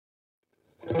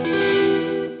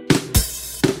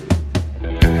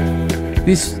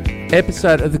This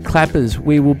episode of The Clappers,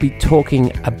 we will be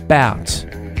talking about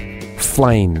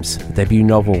Flames, the debut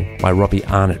novel by Robbie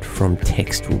Arnott from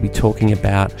Text. We'll be talking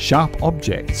about Sharp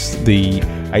Objects, the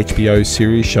HBO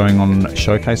series showing on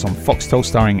Showcase on Foxtel,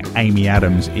 starring Amy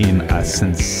Adams in a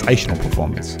sensational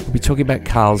performance. We'll be talking about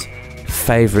Carl's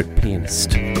favourite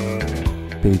pianist,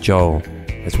 Billy Joel,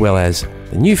 as well as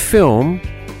the new film,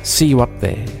 See You Up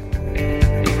There.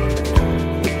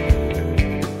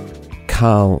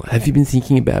 Carl, have you been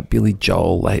thinking about Billy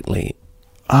Joel lately?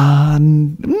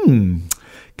 Can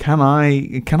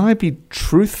I be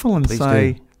truthful and Please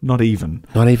say do. not even?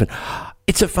 Not even.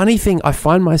 It's a funny thing. I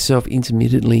find myself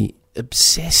intermittently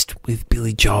obsessed with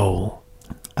Billy Joel.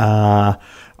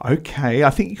 Okay. I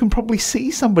think you can probably see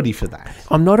somebody for that.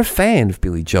 I'm not a fan of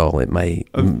Billy Joel. It may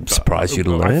surprise you to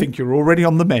learn. I think you're already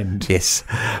on the mend. Yes.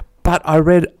 But I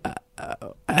read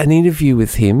an interview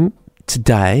with him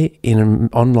today in an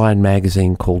online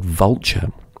magazine called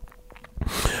Vulture,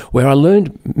 where I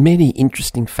learned many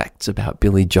interesting facts about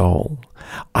Billy Joel.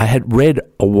 I had read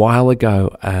a while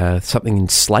ago something in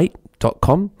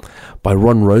Slate.com by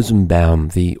Ron Rosenbaum,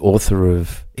 the author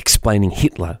of Explaining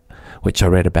Hitler, which I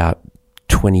read about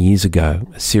 20 years ago,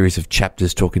 a series of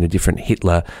chapters talking to different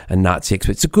Hitler and Nazi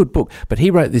experts. It's a good book, but he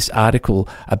wrote this article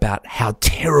about how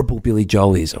terrible Billy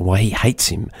Joel is and why he hates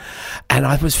him. And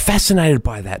I was fascinated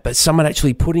by that, but someone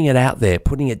actually putting it out there,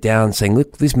 putting it down, saying,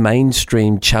 look, this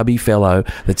mainstream chubby fellow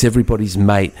that's everybody's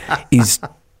mate is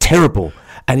terrible.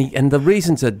 And the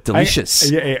reasons are delicious,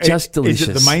 just delicious. Is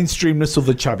it the mainstreamness or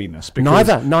the chubbiness?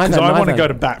 Neither. Because I want to go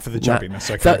to bat for the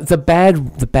chubbiness. Okay. The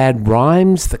bad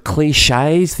rhymes, the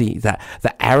cliches, the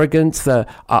arrogance,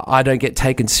 I don't get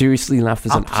taken seriously enough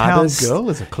as an artist. Uptown Girl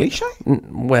is a cliche?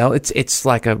 Well, it's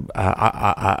like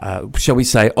a shall we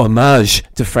say, homage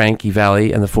to Frankie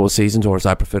Valli and the Four Seasons, or as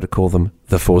I prefer to call them,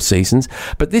 the Four Seasons.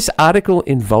 But this article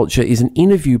in Vulture is an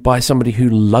interview by somebody who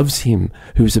loves him,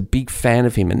 who's a big fan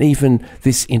of him, and even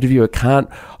this interviewer can't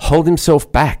hold himself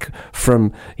back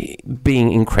from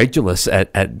being incredulous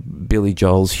at Billy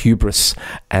Joel's hubris.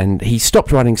 And he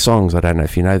stopped writing songs. I don't know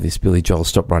if you know this. Billy Joel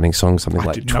stopped writing songs something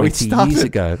like 20 years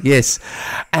ago. Yes.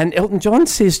 And Elton John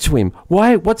says to him,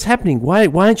 what's happening? Why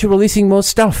aren't you releasing more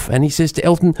stuff? And he says to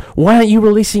Elton, why aren't you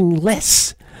releasing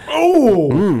less?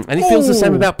 And he feels the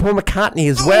same about Paul McCartney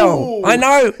as well. I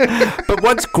know. But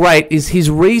what's great is his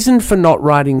reason for not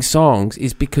writing songs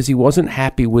is because he wasn't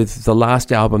happy with the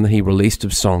last album that he released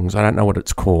of songs. I don't know what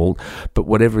it's called, but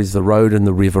whatever is The Road and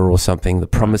the River or something, The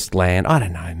Promised Land. I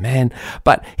don't know, man.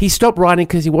 But he stopped writing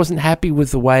because he wasn't happy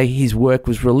with the way his work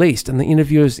was released. And the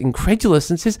interviewer is incredulous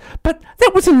and says, but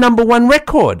that was a #1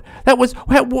 record. That was...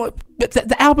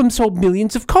 The album sold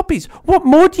millions of copies. What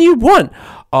more do you want?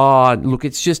 Oh, look,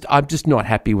 I'm just not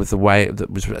happy with the way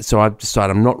that was. So I've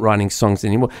decided I'm not writing songs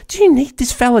anymore. Do you need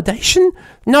this validation?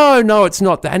 No, it's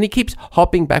not that. And he keeps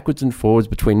hopping backwards and forwards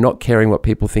between not caring what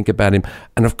people think about him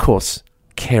and, of course,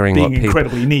 caring being what people...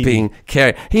 incredibly needy.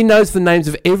 He knows the names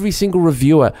of every single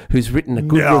reviewer who's written a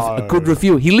good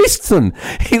review. He lists them.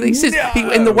 He says,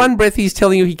 in the one breath, he's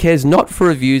telling you he cares not for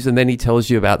reviews, and then he tells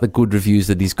you about the good reviews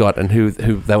that he's got and who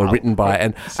they were written by.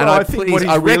 And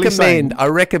I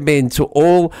recommend to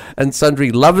all and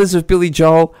sundry lovers of Billy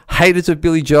Joel, haters of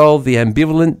Billy Joel, the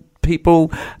ambivalent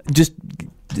people, just...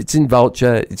 It's in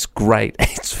Vulture. It's great.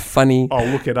 It's funny. Oh,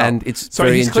 look it up. And it's so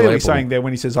very he's clearly enjoyable. saying there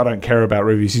when he says, I don't care about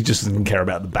reviews, he just doesn't care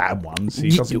about the bad ones.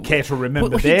 He doesn't care to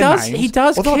remember their names. He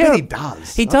does Although care. I bet he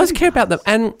does. He does care about them.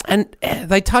 And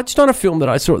they touched on a film that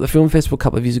I saw at the film festival a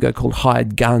couple of years ago called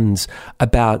Hired Guns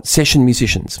about session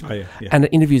musicians. Oh, yeah. And it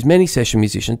interviews many session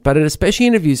musicians, but it especially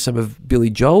interviews some of Billy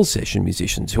Joel's session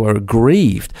musicians who are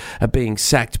aggrieved at being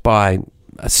sacked by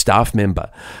a staff member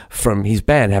from his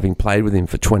band, having played with him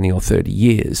for 20 or 30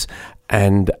 years.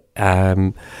 And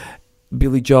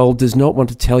Billy Joel does not want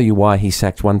to tell you why he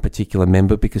sacked one particular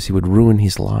member because he would ruin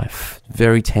his life.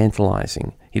 Very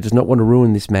tantalizing. He does not want to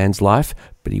ruin this man's life,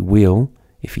 but he will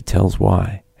if he tells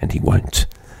why, and he won't.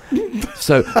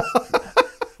 So...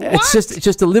 It's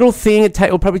just a little thing.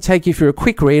 It'll probably take you, if you're a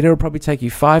quick reader, it'll probably take you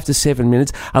 5 to 7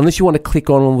 minutes, unless you want to click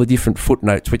on all the different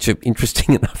footnotes, which are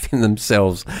interesting enough in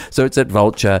themselves. So it's at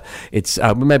Vulture. It's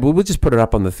maybe we'll just put it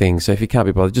up on the thing. So if you can't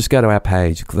be bothered, just go to our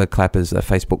page, The Clappers,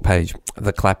 Facebook page,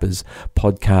 The Clappers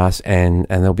Podcast, and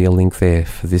there'll be a link there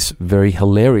for this very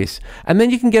hilarious. And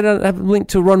then you can get a link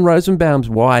to Ron Rosenbaum's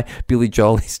Why Billy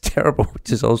Joel is Terrible,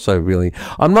 which is also really...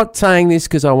 I'm not saying this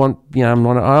because I want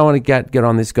to get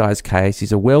on this guy's case.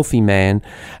 He's a wealthy man.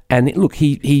 And look,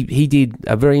 he did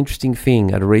a very interesting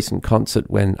thing at a recent concert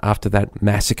when, after that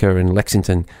massacre in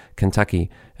Lexington, Kentucky,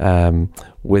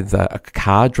 with a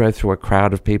car drove through a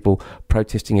crowd of people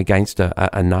protesting against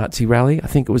a Nazi rally. I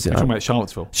think it was... You're talking about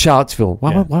Charlottesville. Charlottesville.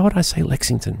 Why would I say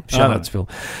Lexington? Charlottesville.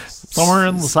 Somewhere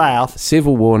in the South.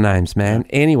 Civil War names, man.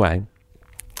 Anyway,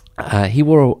 he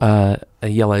wore a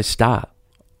yellow star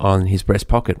on his breast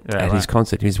pocket his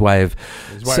concert. His way of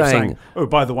saying, "Oh,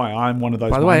 by the way, I'm one of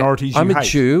those minorities. I'm a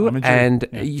Jew, and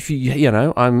if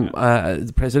I'm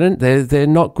the president. They're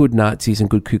not good Nazis and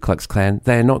good Ku Klux Klan.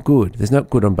 They're not good. There's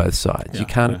not good on both sides. You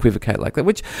can't equivocate like that.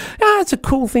 Which, it's a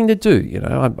cool thing to do.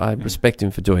 I respect him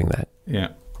for doing that. Yeah.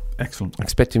 Excellent. I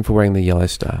respect him for wearing the yellow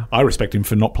star. I respect him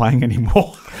for not playing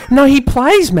anymore. No, he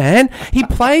plays, man. He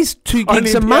plays 2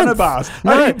 gigs a month.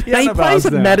 He plays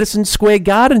at Madison Square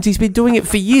Gardens. He's been doing it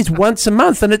for years, once a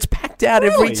month, and it's packed out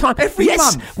every time. Every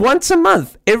month? Once a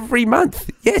month. Every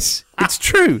month. Yes, it's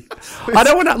true. I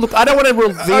don't want to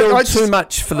reveal too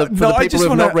much for the people who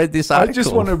have not read this article. I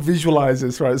just want to visualize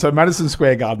this, right? So Madison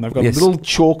Square Garden, they've got a little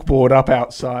chalkboard up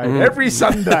outside every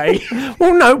Sunday.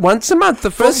 Well, no, once a month. The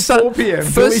first 4 p.m.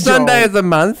 First Sunday of the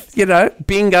month,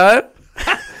 bingo,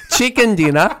 chicken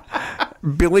dinner,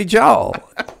 Billy Joel.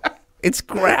 It's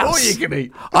grouse. All you can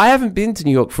eat. I haven't been to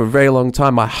New York for a very long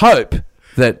time. I hope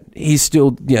that he's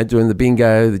still doing the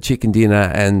bingo, the chicken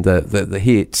dinner, and the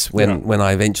hits when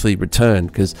I eventually return,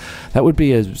 because that would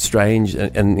be a strange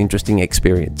and interesting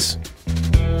experience.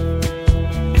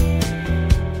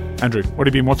 Andrew, what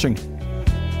have you been watching?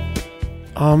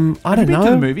 I don't know. Have you been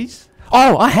to the movies?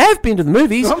 Oh, I have been to the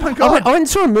movies. Oh my God. I went and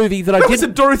saw a movie that I did. did. Was a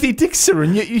Dorothy Dixer,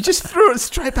 and you just threw it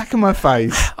straight back in my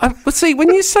face. But see, when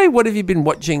you say what have you been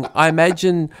watching, I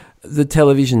imagine the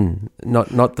television,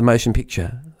 not the motion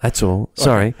picture. That's all.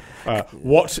 Sorry.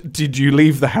 What did you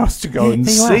leave the house to go and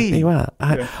see? There you are.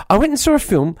 I went and saw a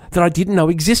film that I didn't know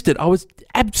existed. I was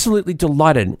absolutely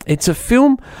delighted. It's a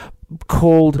film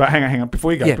called... But hang on.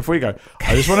 Before you go,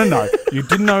 I just want to know. You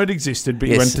didn't know it existed, but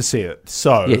you went to see it.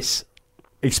 So... Yes.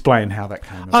 Explain how that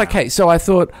came about. Okay, so I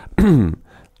thought,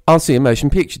 I'll see a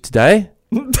motion picture today.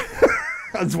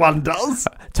 As one does.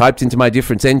 Typed into my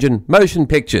difference engine, motion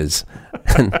pictures.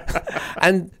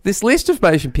 And this list of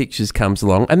motion pictures comes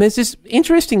along, and there's this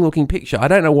interesting looking picture. I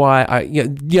don't know why.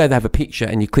 They have a picture,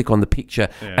 and you click on the picture,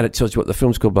 and it tells you what the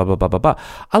film's called, blah, blah, blah, blah, blah.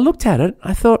 I looked at it,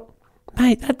 I thought,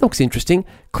 mate, that looks interesting.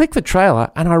 Click the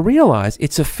trailer, and I realised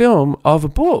it's a film of a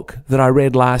book that I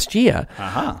read last year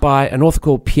by an author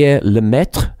called Pierre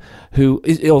Lemaitre, who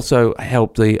also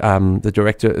helped the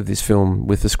director of this film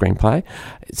with the screenplay.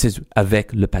 It says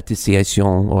avec le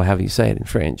pâtissier, or however you say it in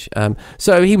French.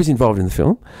 So he was involved in the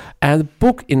film, and the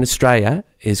book in Australia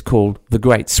is called The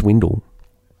Great Swindle.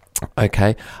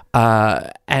 Okay,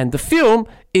 and the film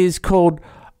is called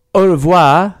Au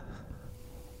revoir,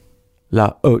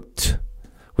 la haute,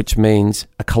 which means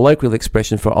a colloquial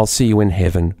expression for "I'll see you in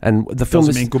heaven." And the film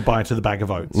doesn't mean goodbye to the bag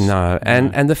of oats. No,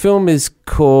 and the film is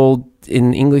called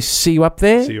in English "See You Up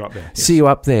There." See You Up There. Yes. See You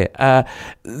Up There.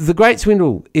 The Great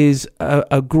Swindle is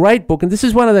a great book, and this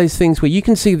is one of those things where you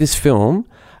can see this film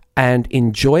and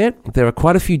enjoy it. There are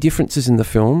quite a few differences in the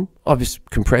film, obvious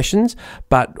compressions,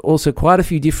 but also quite a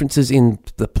few differences in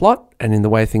the plot and in the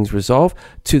way things resolve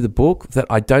to the book that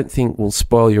I don't think will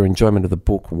spoil your enjoyment of the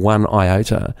book one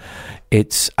iota.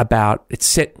 It's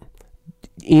set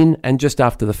in and just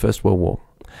after the First World War,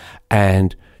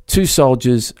 and two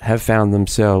soldiers have found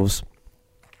themselves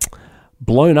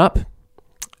blown up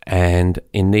and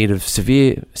in need of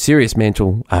serious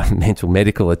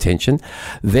medical attention.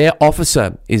 Their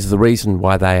officer is the reason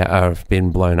why they have been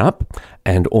blown up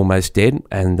and almost dead,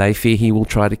 and they fear he will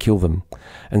try to kill them.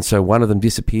 And so one of them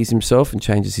disappears himself and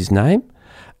changes his name,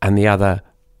 and the other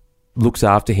looks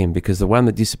after him, because the one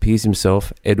that disappears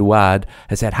himself, Edouard,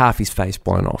 has had half his face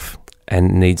blown off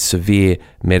and needs severe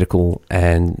medical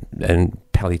and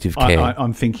palliative care.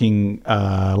 I'm thinking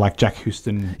like Jack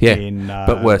Houston in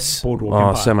but worse. Boardwalk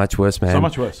Empire. So much worse, man. So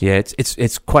much worse. Yeah,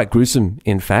 it's quite gruesome,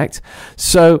 in fact.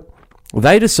 So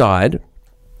they decide,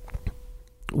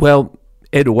 well,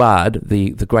 Edouard,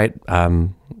 the great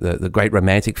the great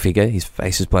romantic figure, his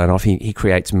face is blown off. He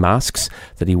creates masks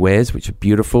that he wears, which are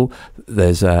beautiful.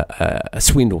 There's a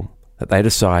swindle that they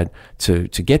decide to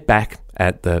get back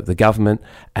at the government,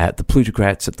 at the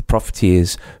plutocrats, at the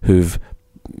profiteers who've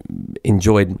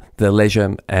enjoyed the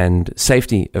leisure and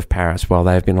safety of Paris while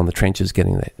they have been on the trenches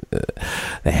getting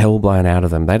the hell blown out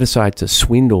of them. They decide to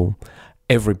swindle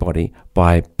everybody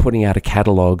by putting out a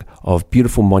catalogue of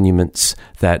beautiful monuments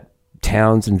that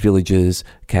towns and villages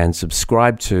can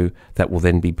subscribe to that will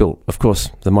then be built. Of course,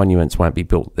 the monuments won't be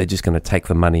built. They're just going to take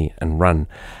the money and run.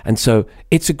 And so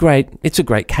it's a great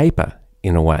caper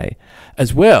in a way.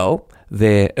 As well,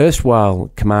 their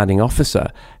erstwhile commanding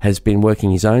officer has been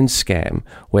working his own scam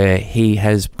where he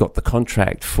has got the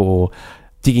contract for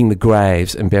digging the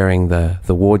graves and burying the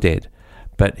war dead.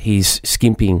 But he's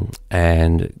skimping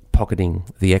and pocketing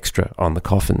the extra on the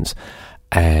coffins.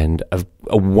 And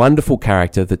a wonderful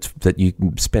character that you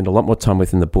spend a lot more time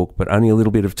with in the book, but only a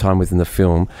little bit of time with in the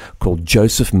film, called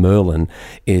Joseph Merlin,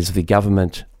 is the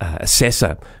government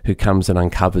assessor who comes and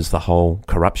uncovers the whole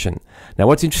corruption. Now,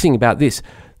 what's interesting about these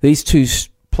two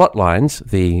plot lines,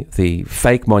 the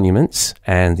fake monuments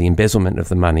and the embezzlement of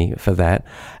the money for that,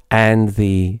 and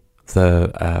the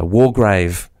war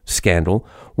grave scandal,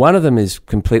 one of them is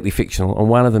completely fictional and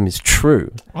one of them is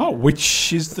true. Oh,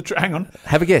 which is the... hang on.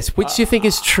 Have a guess. Which do you think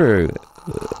is true?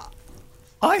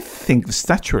 I think the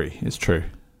statuary is true.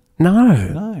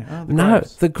 No.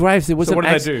 Graves. The graves. There was So what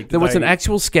did they do? There was an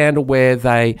actual scandal where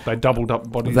they doubled up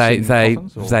bodies.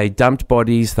 They dumped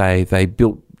bodies. They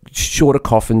built shorter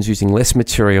coffins using less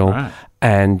material. Right.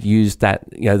 And used that,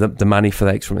 the money for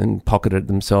the extra and pocketed it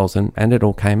themselves, and it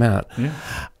all came out.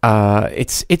 Yeah.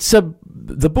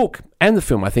 The book and the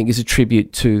film, I think, is a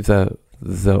tribute to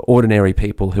the ordinary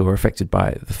people who were affected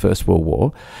by the First World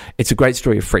War. It's a great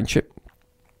story of friendship.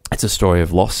 It's a story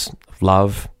of loss, of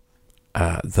love.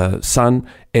 The son,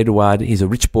 Edward, he's a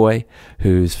rich boy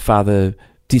whose father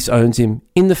disowns him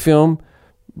in the film,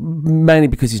 mainly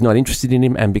because he's not interested in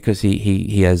him and because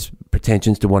he has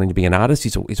pretensions to wanting to be an artist.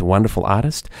 He's a wonderful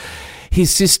artist. His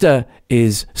sister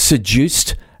is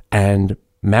seduced and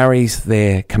marries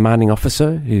their commanding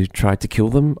officer who tried to kill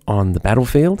them on the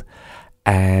battlefield.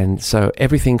 And so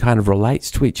everything kind of relates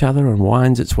to each other and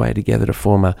winds its way together to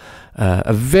form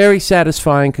a very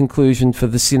satisfying conclusion for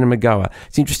the cinema goer.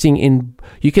 It's interesting,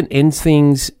 you can end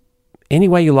things any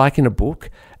way you like in a book,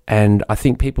 and I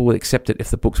think people will accept it if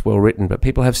the book's well written, but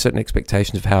people have certain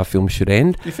expectations of how a film should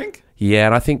end. You think? Yeah,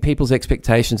 and I think people's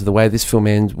expectations of the way this film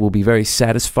ends will be very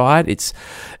satisfied. It's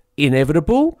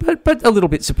inevitable, but a little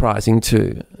bit surprising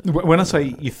too. When I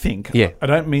say you think, yeah. I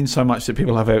don't mean so much that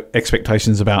people have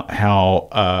expectations about how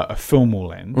a film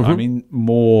will end. Mm-hmm. I mean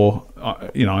more,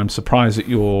 I'm surprised at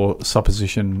your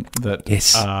supposition that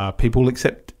people will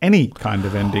accept any kind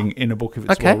of ending in a book if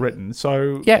it's well written.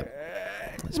 So yeah.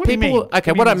 What do you mean?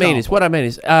 Okay, what I mean is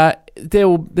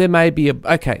there may be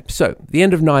so the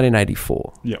end of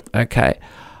 1984. Yeah. Okay.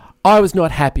 I was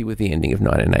not happy with the ending of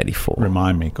 1984.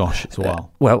 Remind me, gosh, it's a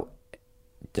while. Well,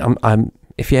 I'm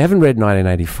if you haven't read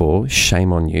 1984,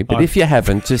 shame on you. But if you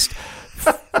haven't, just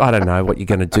I don't know what you're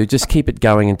going to do. Just keep it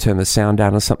going and turn the sound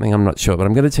down or something. I'm not sure, but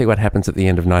I'm going to tell you what happens at the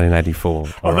end of 1984.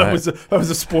 Oh, that was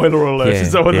a spoiler alert. Yeah,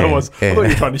 Is that what that was? Yeah. I thought you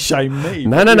were trying to shame me.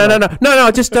 No.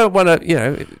 I just don't want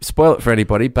to, spoil it for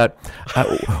anybody. But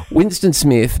Winston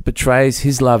Smith betrays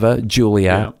his lover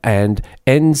Julia and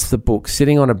ends the book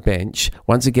sitting on a bench,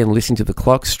 once again listening to the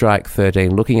clock strike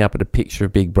 13, looking up at a picture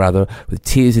of Big Brother with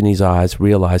tears in his eyes,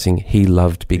 realizing he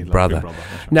loved Big Brother. Big Brother.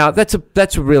 That's right. Now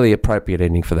that's a really appropriate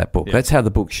ending for that book. Yeah. That's how the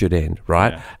book should end,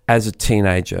 right? Yeah. As a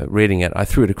teenager reading it, I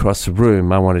threw it across the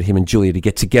room. I wanted him and Julia to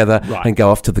get together and go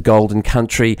off to the golden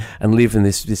country and live in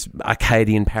this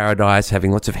Arcadian paradise,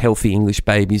 having lots of healthy English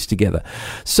babies together.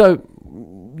 So,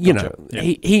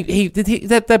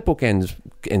 that book ends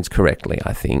correctly,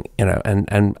 I think,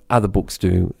 and other books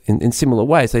do in similar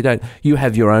ways. They don't. You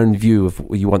have your own view of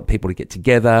you want people to get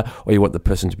together, or you want the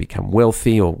person to become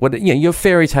wealthy, or what. Your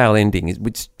fairy tale ending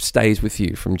which stays with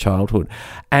you from childhood,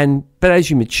 but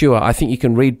as you mature, I think you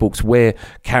can read books where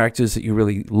characters that you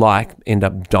really like end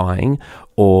up dying,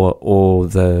 or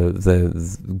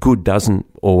the good doesn't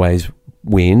always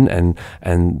win and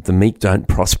the meek don't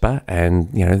prosper,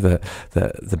 and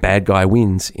the bad guy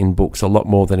wins in books a lot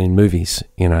more than in movies,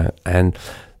 and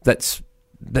that's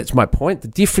my point. The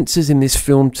differences in this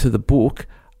film to the book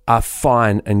are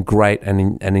fine and great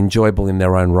and enjoyable in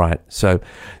their own right. So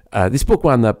this book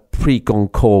won the Prix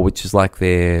Goncourt, which is like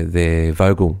their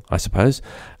Vogel, I suppose,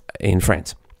 in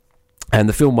France. And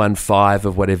the film won 5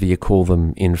 of whatever you call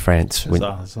them in France.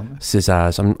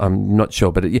 Césars. I'm not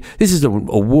sure, but this is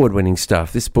award-winning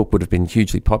stuff. This book would have been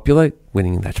hugely popular,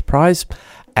 winning that prize.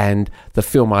 And the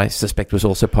film, I suspect, was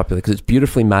also popular because it's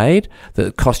beautifully made.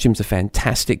 The costumes are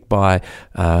fantastic by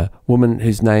a woman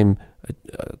whose name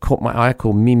caught my eye,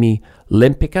 called Mimi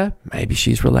Lempicka. Maybe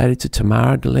she's related to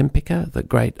Tamara de Lempicka, the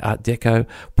great Art Deco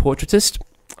portraitist.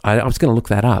 I was going to look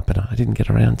that up, but I didn't get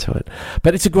around to it.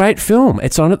 But it's a great film.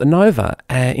 It's on at the Nova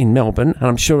in Melbourne, and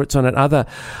I'm sure it's on at other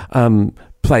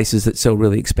places that sell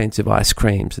really expensive ice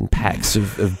creams and packs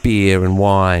of beer and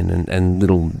wine and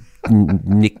little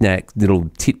knick-knack little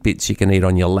titbits you can eat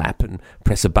on your lap and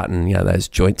press a button, those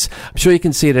joints. I'm sure you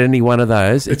can see it at any one of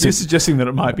those. If you're suggesting that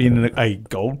it might be in a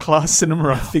gold class cinema,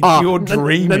 I think you're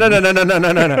dreaming. No.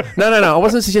 I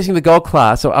wasn't suggesting the gold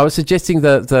class. I was suggesting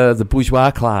the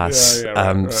bourgeois class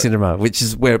right. Cinema, which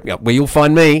is where you'll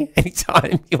find me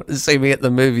anytime you want to see me at the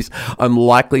movies. I'm more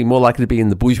likely to be in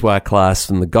the bourgeois class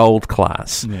than the gold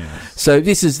class. Yeah. So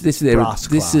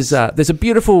there's a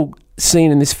beautiful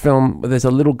scene in this film where there's a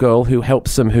little girl who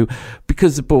helps them, who,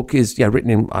 because the book is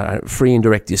written in free and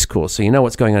direct discourse, so you know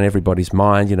what's going on in everybody's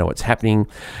mind, you know what's happening.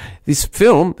 This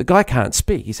film, the guy can't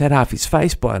speak. He's had half his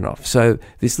face blown off. So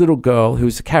this little girl,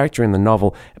 who's a character in the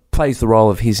novel, plays the role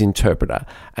of his interpreter.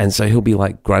 And so he'll be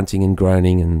like grunting and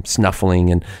groaning and snuffling,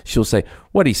 and she'll say,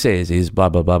 what he says is blah,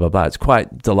 blah, blah, blah, blah. It's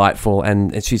quite delightful,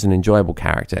 and she's an enjoyable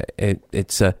character.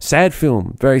 It's a sad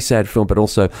film, very sad film, but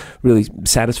also really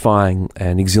satisfying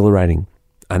and exhilarating.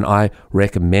 And I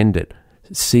recommend it.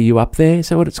 See You Up There, is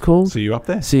that what it's called? See You Up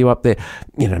There? See You Up There.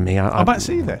 You know me. I might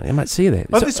see you there. I might see you there.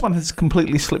 Well, this one has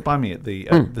completely slipped by me at the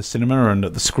cinema and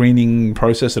at the screening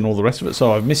process and all the rest of it,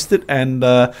 so I've missed it, and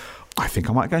I think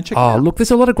I might go and check it out. Oh, look,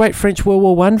 there's a lot of great French World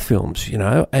War I films,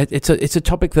 It's a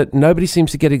topic that nobody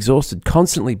seems to get exhausted.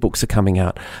 Constantly books are coming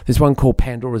out. There's one called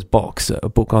Pandora's Box, a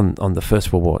book on the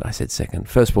First World War. I said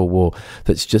First World War,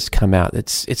 that's just come out.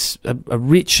 It's a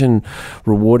rich and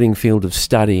rewarding field of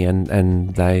study,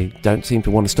 and they don't seem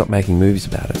to want to stop making movies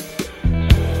about it.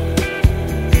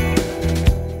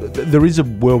 There is a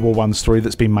World War I story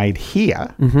that's been made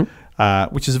here,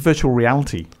 which is a virtual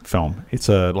reality film. It's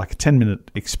like a 10-minute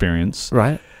experience.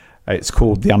 Right. It's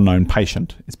called The Unknown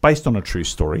Patient. It's based on a true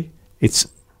story. It's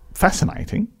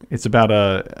fascinating. It's about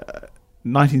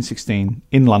 1916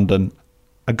 in London.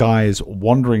 A guy is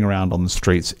wandering around on the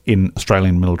streets in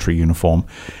Australian military uniform.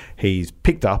 He's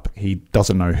picked up. He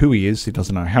doesn't know who he is. He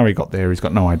doesn't know how he got there. He's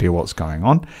got no idea what's going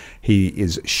on. He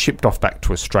is shipped off back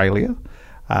to Australia.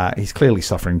 He's clearly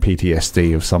suffering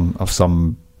PTSD of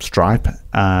some stripe.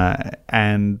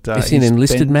 Is he an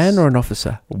enlisted man or an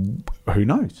officer? Who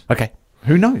knows? Okay.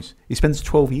 Who knows? He spends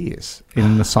 12 years in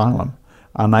an asylum,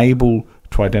 unable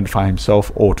to identify himself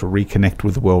or to reconnect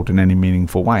with the world in any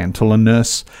meaningful way, until a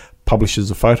nurse publishes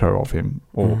a photo of him,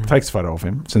 or takes a photo of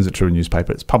him, sends it to a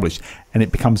newspaper, it's published, and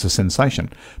it becomes a sensation,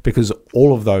 because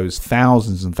all of those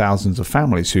thousands and thousands of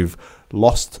families who've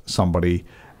lost somebody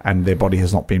and their body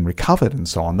has not been recovered and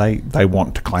so on, they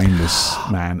want to claim this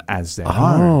man as their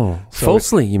own. So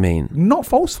falsely, you mean? Not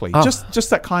falsely, just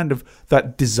that kind of,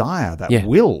 that desire, that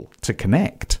will to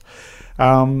connect.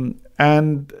 And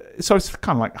so it's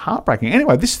kind of like heartbreaking.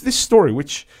 Anyway, this story,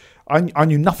 which I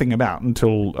knew nothing about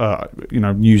until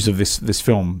news of this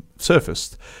film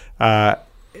surfaced,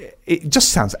 it just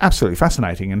sounds absolutely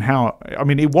fascinating. And how, I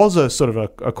mean, it was a sort of a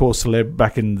cause célèbre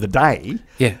back in the day,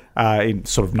 in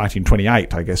sort of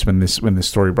 1928, I guess, when this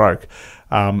story broke.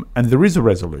 And there is a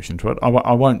resolution to it.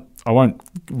 I won't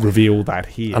reveal that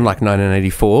here. Unlike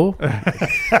 1984,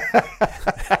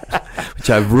 which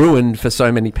I've ruined for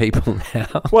so many people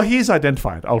now. Well, he is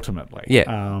identified ultimately.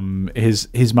 Yeah.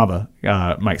 His mother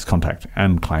makes contact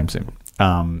and claims him.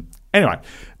 Anyway,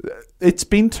 it's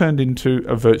been turned into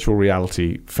a virtual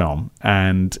reality film,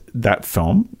 and that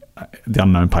film, The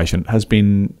Unknown Patient, has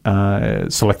been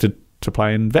selected to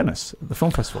play in Venice at the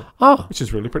film festival. Which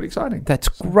is really pretty exciting. That's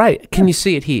great. Can you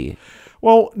see it here?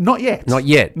 Well, not yet. Not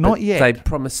yet. They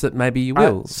promise that maybe you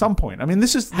will. At some point. I mean,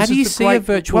 this is how do you see a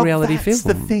virtual reality film? That's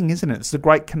the thing, isn't it? It's the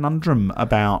great conundrum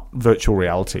about virtual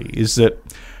reality, is that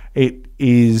it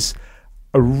is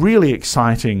a really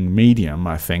exciting medium,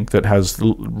 I think, that has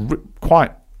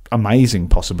quite amazing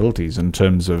possibilities in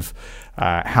terms of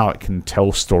how it can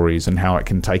tell stories and how it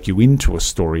can take you into a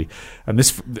story. And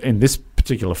in this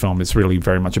particular film, it's really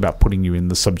very much about putting you in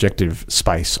the subjective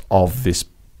space of this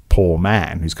poor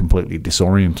man who's completely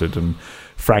disoriented, and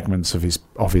fragments of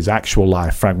his actual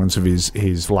life, fragments of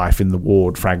his life in the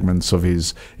ward, fragments of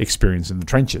his experience in the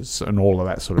trenches, and all of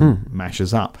that sort of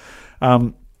mashes up.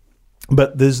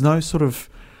 But there's no sort of,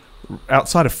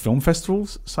 outside of film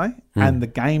festivals, say, and the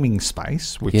gaming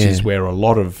space, which is where a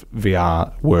lot of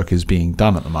VR work is being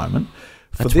done at the moment,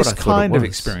 for this kind of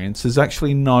experience, there's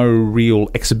actually no real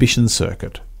exhibition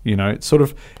circuit. It's sort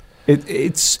of,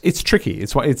 it's tricky.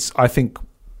 I think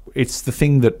it's the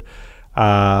thing that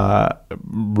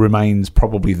remains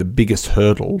probably the biggest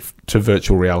hurdle to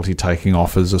virtual reality taking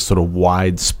off as a sort of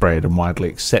widespread and widely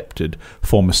accepted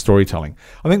form of storytelling.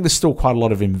 I think there's still quite a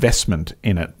lot of investment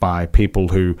in it by people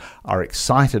who are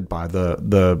excited by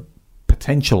the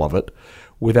potential of it,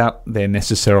 without there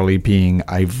necessarily being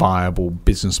a viable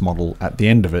business model at the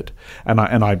end of it. And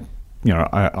I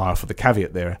offer the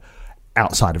caveat there,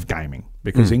 outside of gaming,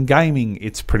 because in gaming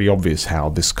it's pretty obvious how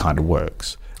this kind of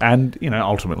works. And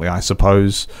ultimately, I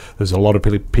suppose there's a lot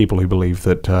of people who believe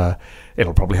that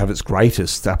it'll probably have its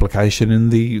greatest application in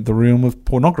the realm of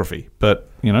pornography. But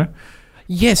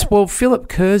Yes, well, Philip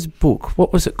Kerr's book,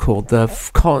 what was it called? The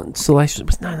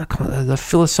Constellations? No, the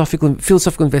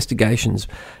Philosophical Investigations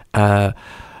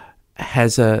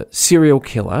has a serial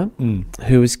killer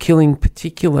who is killing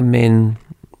particular men.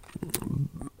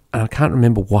 I can't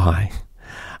remember why.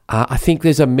 I think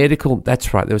there's a medical...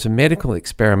 That's right. There was a medical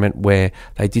experiment where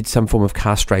they did some form of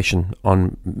castration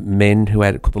on men who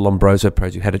had called the Lombroso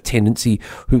Project, had a tendency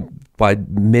by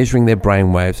measuring their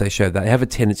brainwaves, they showed that they have a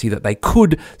tendency that they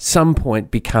could some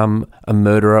point become a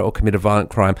murderer or commit a violent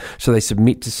crime. So they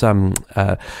submit to some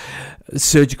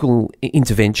surgical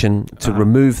intervention to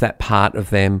remove that part of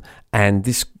them, and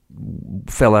this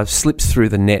fella slips through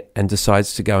the net and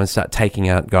decides to go and start taking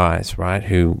out guys, right,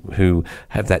 who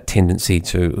have that tendency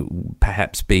to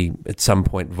perhaps be at some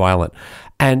point violent.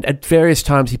 And at various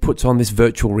times he puts on this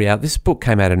virtual reality. This book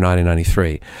came out in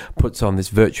 1993. Puts on this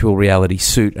virtual reality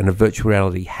suit and a virtual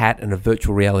reality hat and a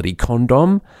virtual reality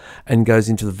condom, and goes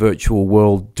into the virtual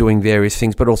world doing various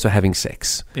things, but also having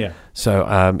sex. Yeah.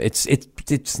 So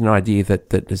it's an idea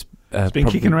that has it's been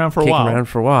kicking around for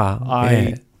a while.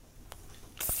 I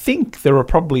think there are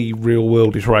probably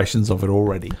real-world iterations of it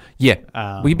already.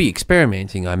 Yeah. We'd be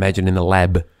experimenting, I imagine, in the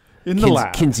lab. In the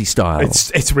lab. Kinsey style.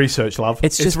 It's research, love.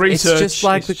 It's just research. It's just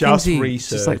like research.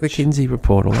 Just like the Kinsey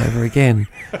report all over again.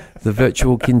 The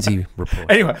virtual Kinsey report.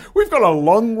 Anyway, we've got a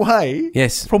long way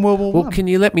from World War I. Well, can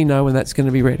you let me know when that's going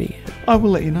to be ready? I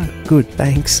will let you know. Good,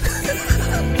 thanks.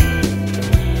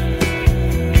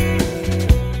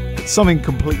 Something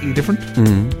completely different.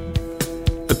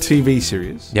 A TV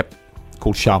series. Yep.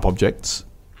 Called Sharp Objects.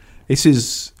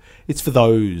 It's for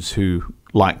those who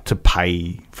like to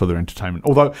pay for their entertainment.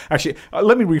 Although, actually,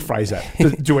 let me rephrase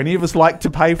that. Do any of us like to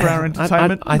pay for our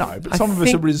entertainment? No, but some of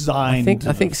us are resigned.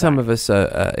 I think some of us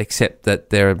accept that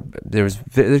there's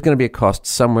going to be a cost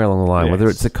somewhere along the line, whether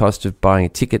it's the cost of buying a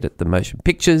ticket at the motion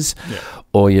pictures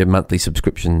or your monthly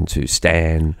subscription to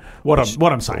Stan. What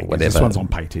I'm saying is this one's on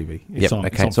pay TV. It's on pay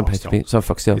TV. It's on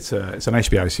Foxtel. It's an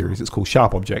HBO series. It's called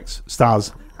Sharp Objects.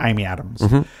 Stars Amy Adams.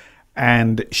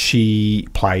 And she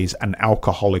plays an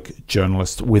alcoholic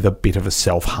journalist with a bit of a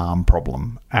self-harm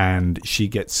problem. And she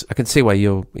gets... I can see why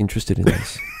you're interested in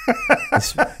this.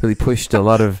 It's really pushed a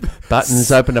lot of buttons,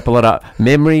 opened up a lot of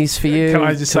memories for you. Can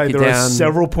I just say there are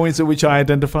several points at which I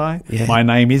identify? Yeah. My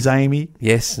name is Amy.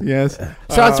 Yes. So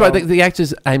that's right. The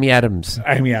actor's Amy Adams.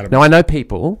 Amy Adams. Now, I know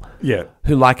people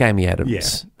who like Amy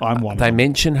Adams. Yeah, I'm one of them. They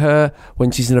mention her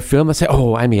when she's in a film. They say,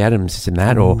 oh, Amy Adams is in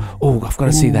that. Or, I've got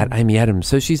to see that Amy Adams.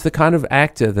 So she's the kind of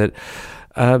actor that...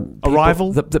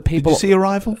 Arrival? That people, did you see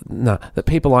Arrival? No, that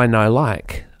people I know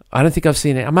like. I don't think I've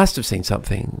seen it. I must have seen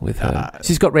something with her.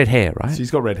 She's got red hair, right?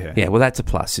 She's got red hair. Yeah, well, that's a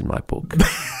plus in my book.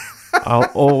 I'll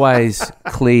always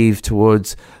cleave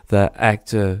towards the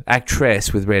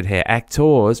actress with red hair.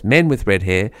 Actors, men with red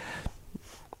hair,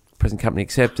 present company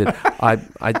accepted.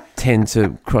 I tend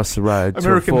to cross the road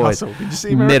American to avoid. Hustle. Did you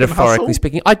see American metaphorically Hustle?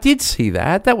 Speaking? I did see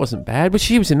that. That wasn't bad. But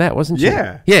she was in that, wasn't she?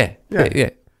 Yeah.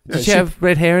 Did she have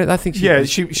red hair? I think she was.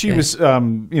 She was,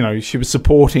 she was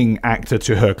supporting actor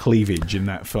to her cleavage in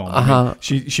that film. I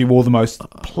mean, she wore the most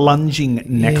plunging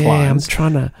necklines. Yeah, I'm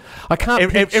trying to... I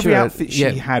can't picture every outfit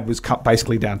she had was cut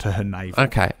basically down to her navel.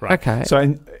 Okay, right? okay. So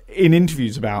in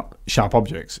interviews about Sharp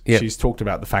Objects, she's talked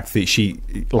about the fact that she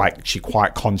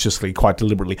quite consciously, quite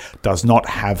deliberately does not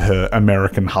have her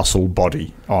American Hustle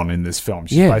body on in this film.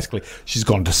 She's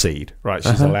gone to seed, right?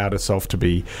 She's allowed herself to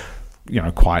be...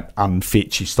 quite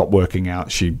unfit. She stopped working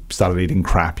out. She started eating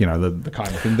crap. The kind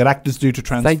of thing that actors do to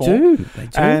transform. They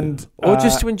do, or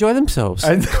just to enjoy themselves.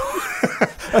 And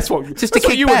that's what just to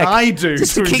kick you back. And I do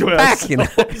just to kick enjoy back.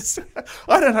 ourselves.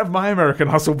 I don't have my American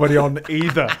Hustle body on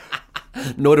either.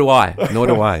 Nor do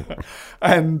I.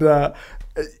 And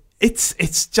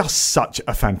it's just such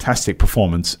a fantastic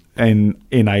performance in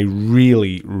a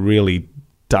really, really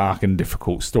dark and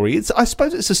difficult story. I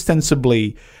suppose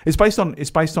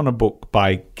it's based on a book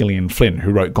by Gillian Flynn,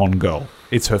 who wrote Gone Girl.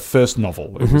 It's her first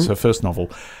novel. It was her first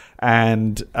novel,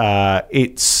 and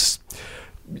is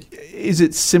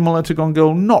it similar to Gone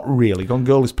Girl? Not really. Gone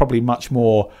Girl is probably much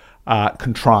more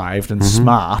contrived and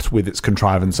smart with its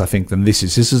contrivance, I think, than this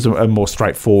is. This is a more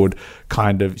straightforward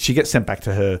kind of... She gets sent back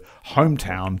to her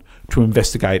hometown to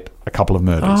investigate a couple of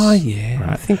murders. Oh, yeah. Right?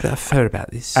 I think I've heard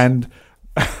about this. And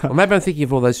Or maybe I'm thinking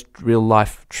of all those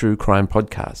real-life true crime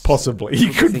podcasts. Possibly.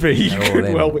 You could be. You could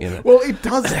them, well be. Well, it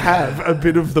does have a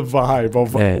bit of the vibe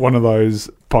of one of those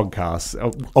podcasts,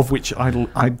 of which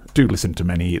I do listen to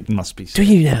many. It must be. Do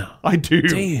you now? I do.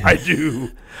 I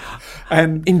do.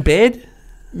 And in bed?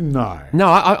 No. No,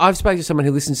 I've spoken to someone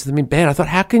who listens to them in bed. I thought,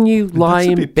 how can you lie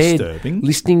in bed disturbing.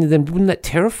 Listening to them? Wouldn't that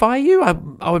terrify you?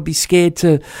 I would be scared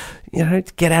to, to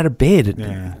get out of bed.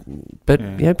 Yeah.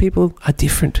 But people are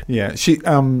different. Yeah.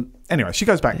 Anyway, she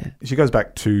goes back. Yeah. She goes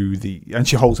back to and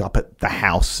she holds up at the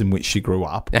house in which she grew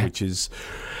up, which is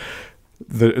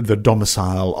the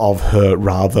domicile of her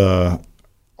rather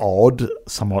odd,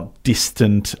 somewhat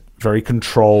distant, very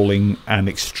controlling and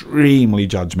extremely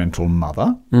judgmental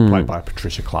mother, played by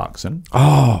Patricia Clarkson.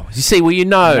 Oh, you see, well,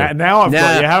 now I've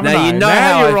got you, haven't I?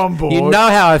 Now you're on board. You know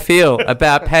how I feel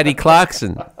about Paddy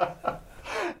Clarkson.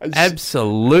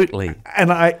 Absolutely. And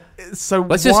let's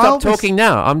just stop talking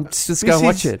now. I'm just going to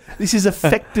watch it. This is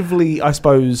effectively, I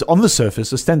suppose, on the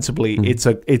surface, ostensibly, it's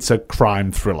a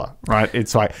crime thriller, right?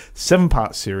 It's like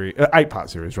 8-part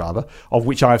series rather, of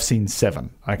which I've seen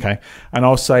 7. Okay, and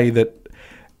I'll say that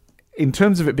in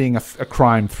terms of it being a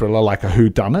crime thriller, like a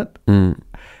whodunit,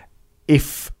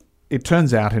 if it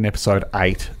turns out in episode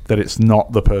 8 that it's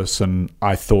not the person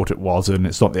I thought it was, and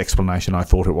it's not the explanation I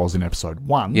thought it was in episode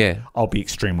 1, I'll be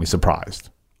extremely surprised.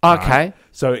 Okay. Right?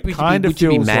 So it kind of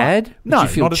feels like... Would you be mad? Like, no, would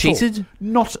you feel not cheated? At all.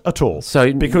 Not at all.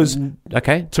 So, because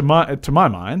to my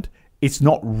mind, it's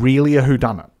not really a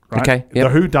whodunit. Right? Okay.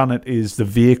 Yep. The whodunit is the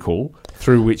vehicle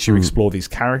through which you explore these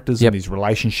characters and these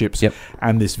relationships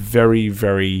and this very,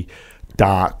 very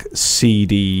dark,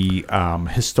 seedy,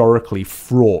 historically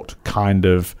fraught kind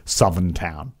of southern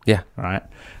town. Yeah. Right?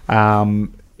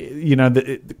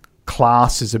 The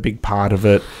class is a big part of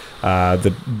it.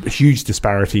 The huge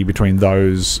disparity between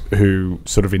those who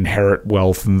sort of inherit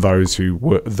wealth and those who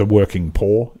were the working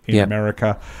poor in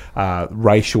America.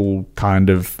 Racial kind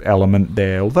of element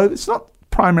there, although it's not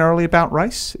primarily about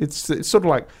race. It's sort of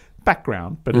like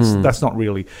background, but that's not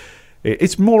really.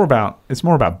 It's more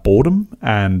about boredom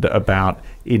and about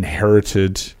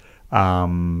inherited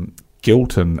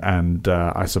guilt and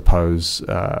I suppose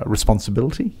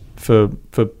responsibility for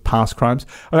past crimes.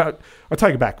 I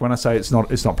take it back when I say it's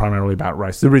not primarily about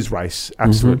race. There is race,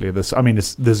 absolutely.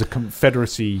 There's a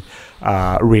Confederacy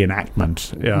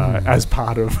reenactment as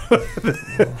part of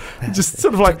just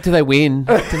sort of like. Do they win?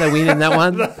 Do they win in that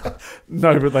one?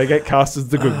 No, but they get cast as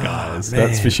the good guys.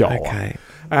 That's for sure. Okay.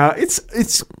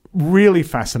 It's really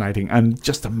fascinating and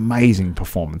just amazing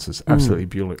performances. Absolutely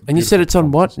beautiful. And you said it's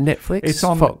on what? Netflix? It's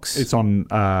on Fox. It's on.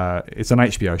 It's an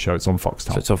HBO show. It's on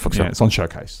Foxtel. So it's on Foxtel. Yeah, it's on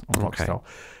Showcase on Foxtel.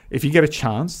 If you get a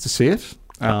chance to see it,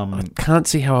 I can't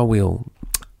see how I will.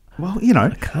 Well, I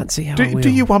can't see how I will. Do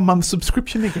your 1 month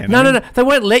subscription again? No. They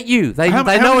won't let you. They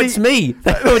know it's me.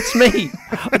 They know it's me.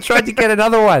 I tried to get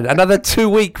another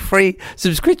 2-week free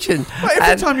subscription. Well,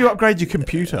 every time you upgrade your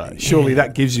computer, surely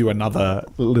that gives you another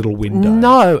little window.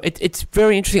 No, it's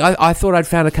very interesting. I thought I'd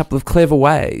found a couple of clever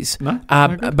ways. No?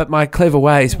 But my clever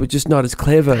ways were just not as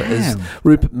clever as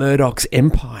Rupert Murdoch's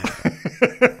empire.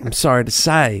 I'm sorry to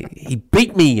say. He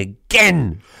beat me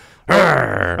again.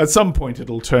 At some point,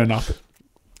 it'll turn up.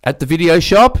 At the video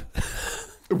shop?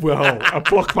 Well, a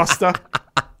Blockbuster.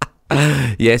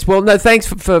 Yes. Well, no, thanks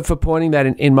for pointing that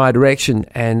in my direction,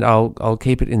 and I'll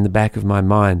keep it in the back of my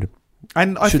mind.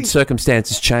 And should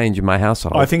circumstances change in my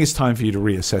household. I think it's time for you to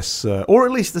reassess, or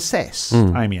at least assess,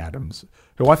 Amy Adams,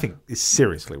 who I think is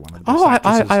seriously one of the best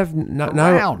actresses I have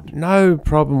no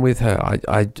problem with her.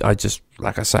 I just,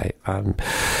 like I say,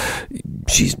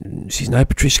 she's no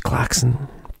Patricia Clarkson.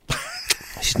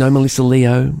 She's no Melissa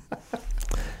Leo.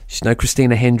 She's no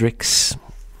Christina Hendricks.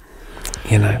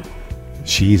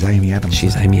 She's Amy Adams.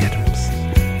 She's Amy Adams.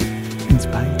 In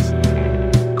space.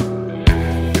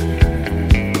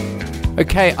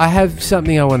 Okay, I have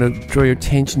something I want to draw your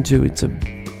attention to. It's a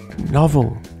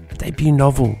novel, a debut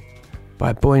novel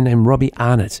by a boy named Robbie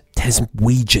Arnott,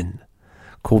 Taswegian,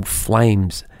 called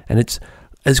Flames. And it's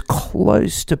as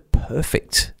close to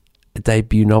perfect a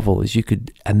debut novel as you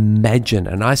could imagine.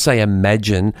 And I say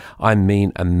imagine, I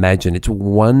mean imagine. It's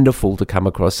wonderful to come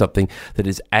across something that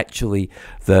is actually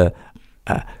the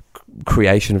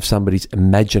creation of somebody's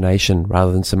imagination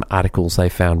rather than some articles they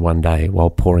found one day while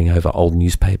poring over old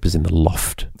newspapers in the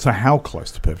loft. So how close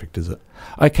to perfect is it?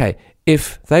 Okay,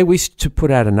 if they wished to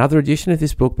put out another edition, if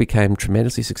this book became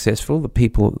tremendously successful, the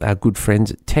people, our good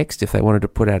friends at Text, if they wanted to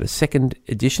put out a second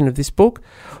edition of this book,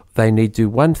 they need to do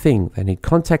one thing. They need to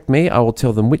contact me. I will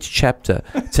tell them which chapter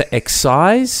to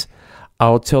excise. I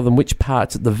will tell them which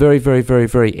parts at the very, very, very,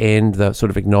 very end, the sort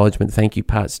of acknowledgement, thank you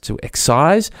parts to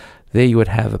excise. there you would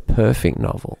have a perfect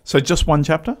novel. So just one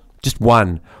chapter? Just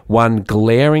one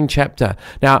glaring chapter.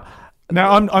 Now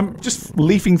I'm just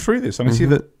leafing through this, and I see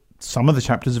that some of the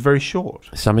chapters are very short.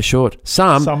 Some are short.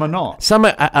 Some are not. Some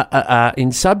are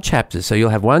in sub-chapters. So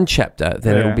you'll have one chapter,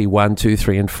 then it'll be 1, 2,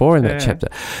 3, and 4 in that chapter.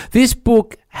 This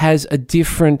book has a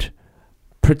different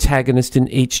protagonist in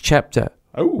each chapter,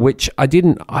 which I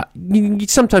didn't...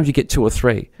 sometimes you get 2 or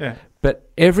 3. Yeah.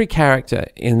 But every character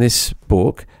in this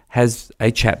book has a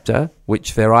chapter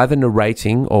which they're either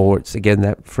narrating, or it's, again,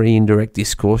 that free indirect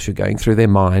discourse. You're going through their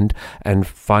mind and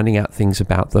finding out things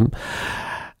about them.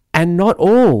 And not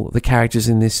all the characters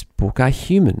in this book are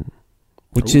human,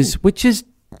 which is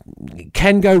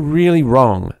can go really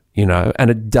wrong, and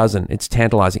it doesn't. It's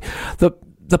tantalizing.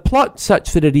 The plot,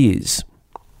 such that it is,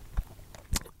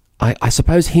 I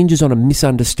suppose, hinges on a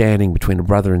misunderstanding between a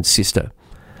brother and sister.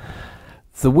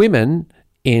 The women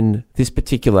in this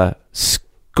particular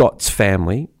Scott's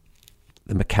family,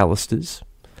 the McAllisters,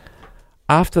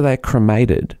 after they're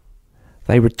cremated,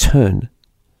 they return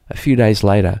a few days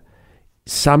later,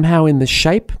 somehow in the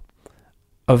shape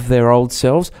of their old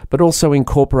selves, but also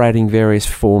incorporating various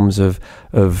forms of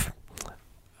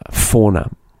flora,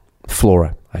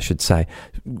 I should say,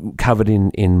 covered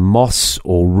in moss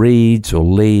or reeds or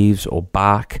leaves or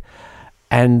bark,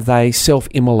 and they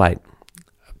self-immolate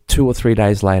 2 or 3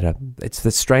 days later. It's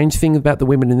the strange thing about the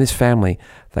women in this family.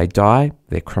 They die,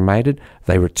 they're cremated,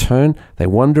 they return, they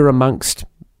wander amongst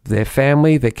their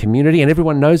family, their community, and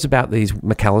everyone knows about these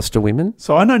McAllister women.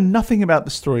 So I know nothing about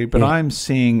the story, but I'm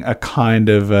seeing a kind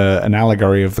of an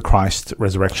allegory of the Christ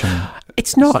resurrection.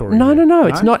 It's not. Story no. there.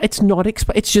 It's not. It's not.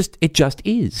 It just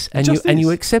is, and you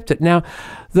accept it. Now,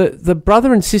 the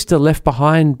brother and sister left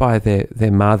behind by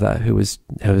their mother, who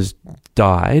has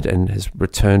died and has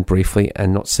returned briefly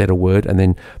and not said a word, and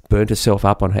then burnt herself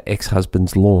up on her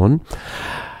ex-husband's lawn.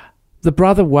 The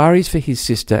brother worries for his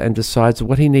sister and decides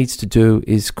what he needs to do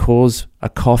is cause a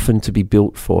coffin to be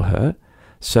built for her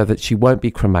so that she won't be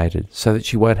cremated, so that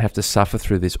she won't have to suffer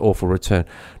through this awful return.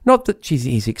 Not that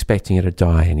he's expecting her to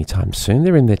die anytime soon.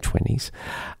 They're in their 20s.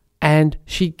 And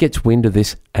she gets wind of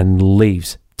this and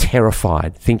leaves,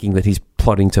 terrified, thinking that he's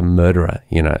plotting to murder her,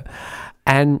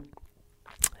 And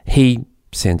he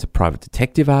sends a private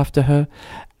detective after her.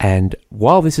 And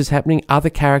while this is happening, other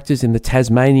characters in the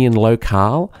Tasmanian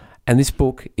locale... And this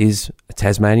book is a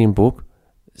Tasmanian book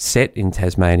set in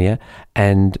Tasmania,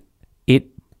 and it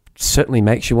certainly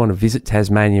makes you want to visit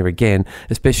Tasmania again,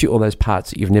 especially all those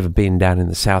parts that you've never been down in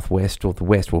the southwest or the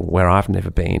west, or where I've never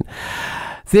been.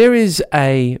 There is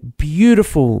a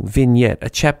beautiful vignette, a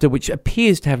chapter which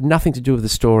appears to have nothing to do with the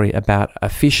story, about a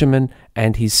fisherman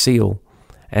and his seal.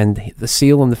 And the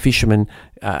seal and the fisherman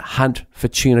hunt for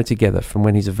tuna together from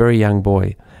when he's a very young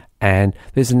boy. And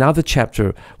there's another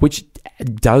chapter which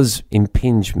does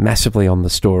impinge massively on the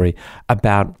story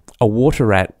about a water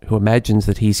rat who imagines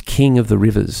that he's king of the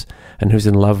rivers and who's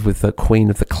in love with the queen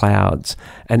of the clouds.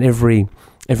 And every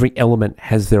element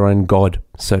has their own god,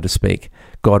 so to speak,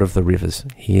 god of the rivers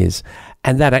he is.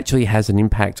 And that actually has an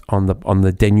impact on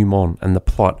the denouement and the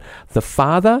plot. The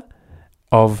father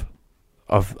of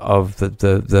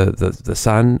the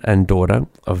son and daughter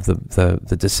of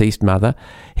the deceased mother,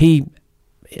 he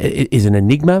is an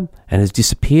enigma and has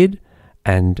disappeared,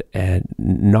 and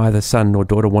neither son nor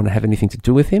daughter want to have anything to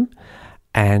do with him.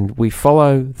 And we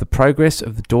follow the progress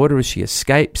of the daughter as she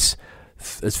escapes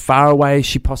as far away as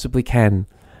she possibly can,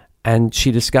 and she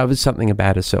discovers something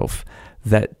about herself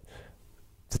that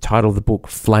the title of the book,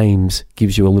 Flames,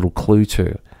 gives you a little clue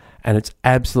to. And it's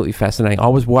absolutely fascinating. I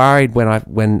was worried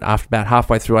when after about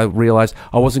halfway through I realised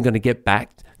I wasn't going to get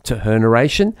back to her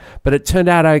narration, but it turned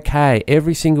out okay.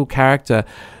 Every single character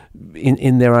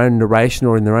in their own narration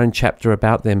or in their own chapter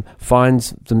about them finds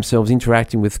themselves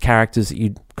interacting with characters that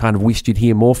you kind of wished you'd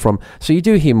hear more from. So you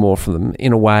do hear more from them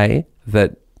in a way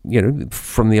that,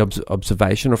 from the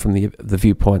observation or from the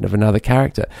viewpoint of another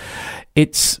character.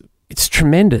 It's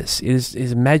tremendous. It is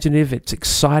imaginative. It's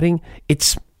exciting.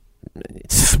 It's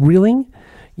thrilling.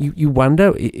 You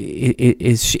wonder,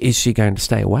 is she going to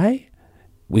stay away?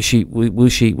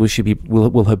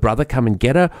 Will her brother come and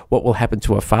get her? What will happen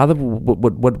to her father?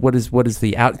 What is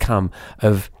the outcome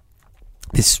of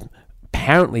this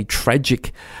apparently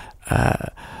tragic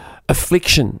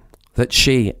affliction that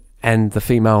she and the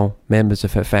female members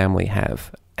of her family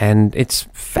have? And it's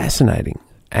fascinating.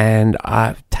 And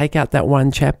I take out that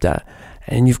one chapter,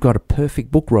 and you've got a perfect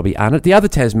book, Robbie Arnott. The other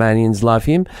Tasmanians love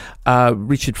him.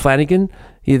 Richard Flanagan,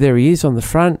 there he is on the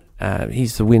front.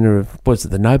 He's the winner of, was it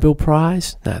the Nobel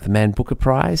Prize? No, the Man Booker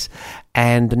Prize.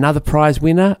 And another prize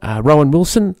winner, Rowan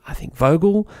Wilson, I think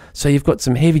Vogel. So you've got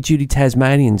some heavy-duty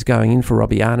Tasmanians going in for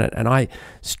Robbie Arnott, and I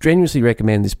strenuously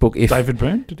recommend this book. David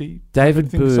Boone, did he? David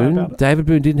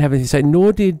Boone didn't have anything to say,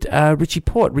 nor did Richie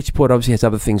Port. Richie Port obviously has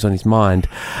other things on his mind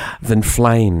than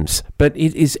flames, but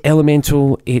it is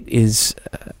elemental. It is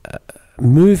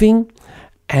moving,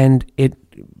 and it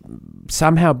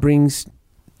somehow brings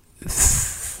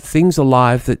things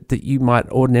alive that you might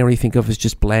ordinarily think of as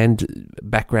just bland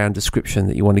background description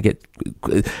that you want to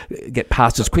get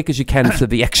past as quick as you can so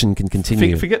the action can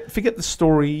continue. Forget the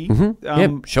story.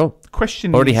 Mm-hmm. Sure.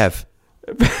 Question already is, have.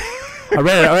 I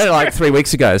read it like 3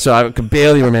 weeks ago, so I can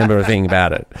barely remember a thing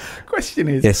about it. Question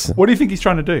is, yes. What do you think he's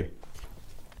trying to do?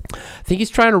 I think he's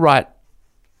trying to write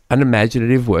an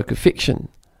imaginative work of fiction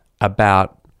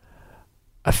about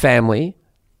a family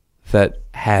that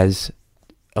has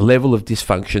a level of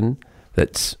dysfunction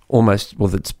that's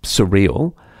that's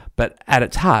surreal, but at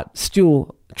its heart,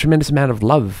 still a tremendous amount of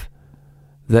love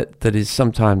that is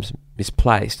sometimes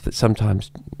misplaced, that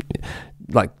sometimes,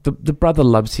 like the brother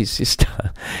loves his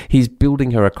sister. He's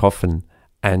building her a coffin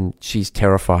and she's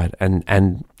terrified,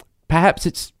 and perhaps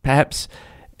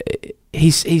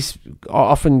he's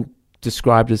often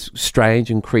described as strange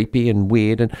and creepy and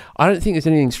weird, and I don't think there's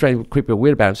anything strange, creepy or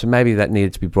weird about him, so maybe that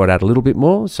needed to be brought out a little bit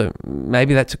more, so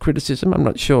maybe that's a criticism, I'm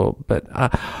not sure, but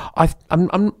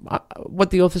what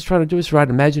the author's trying to do is write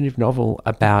an imaginative novel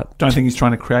about... Don't think he's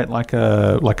trying to create like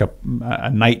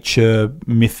a nature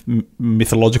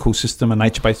mythological system, a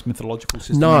nature-based mythological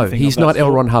system? No, he's not L.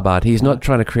 Ron Hubbard. He's not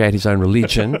trying to create his own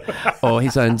religion or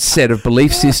his own set of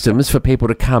belief systems for people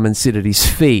to come and sit at his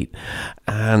feet.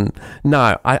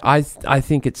 No, I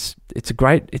think it's a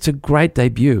great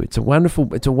debut. It's a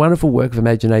wonderful work of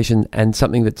imagination, and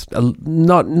something that's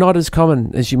not as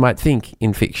common as you might think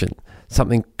in fiction.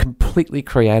 Something completely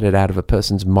created out of a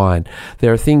person's mind.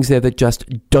 There are things there that just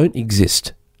don't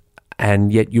exist,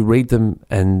 and yet you read them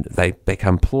and they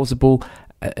become plausible.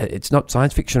 It's not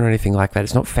science fiction or anything like that.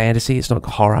 It's not fantasy. It's not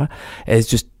horror. It's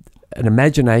just an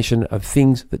imagination of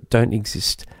things that don't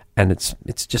exist. And it's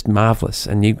just marvelous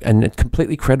and it's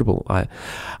completely credible. I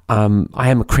am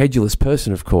a credulous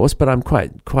person, of course, but I'm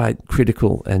quite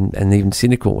critical and even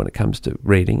cynical when it comes to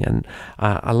reading. And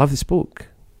I love this book.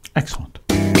 Excellent.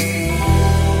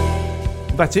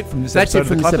 That's it from this episode of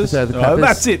the Clappers.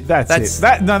 That's it.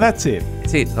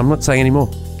 That's it. I'm not saying any more.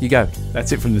 You go.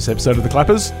 That's it from this episode of the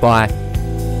Clappers. Bye.